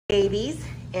babies,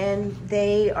 and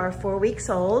they are 4 weeks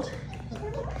old.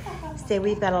 So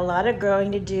we've got a lot of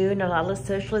growing to do and a lot of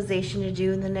socialization to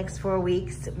do in the next 4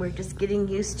 weeks. We're just getting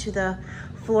used to the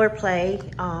floor play,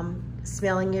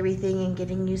 smelling everything and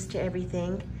getting used to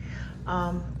everything.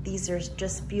 These are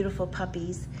just beautiful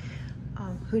puppies.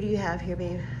 Who do you have here,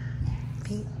 babe?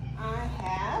 Pete? I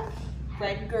have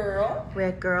Red Girl.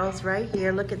 Red Girl's right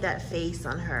here. Look at that face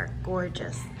on her.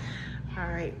 Gorgeous. All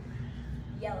right.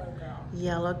 Yellow Girl.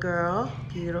 Yellow Girl.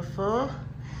 Beautiful.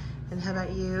 And how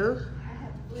about you? I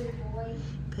have Blue Boy.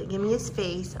 Give me his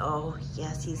face. Oh,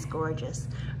 yes, he's gorgeous.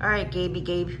 All right,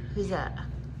 Gabe. Who's that?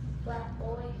 Black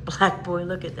Boy. Black Boy.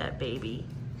 Look at that baby.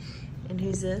 And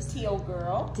who's this? Teal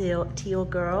Girl. Teal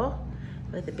Girl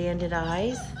with the banded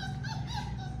eyes.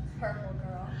 Purple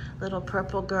Girl. Little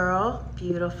purple girl.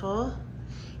 Beautiful.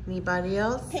 Anybody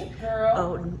else? Pink Girl.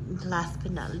 Oh, last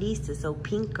but not least is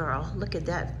Pink Girl. Look at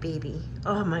that baby.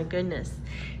 Oh my goodness.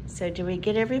 So do we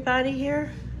get everybody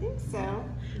here? I think so.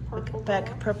 Look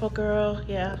back, Purple Girl,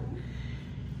 yeah.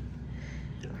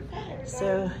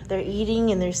 So they're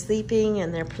eating and they're sleeping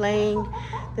and they're playing.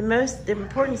 The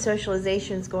important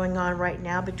socialization is going on right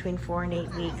now between 4 and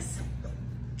 8 weeks.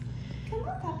 Come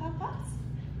on, Papa.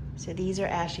 So these are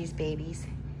Ashley's babies.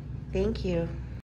 Thank you.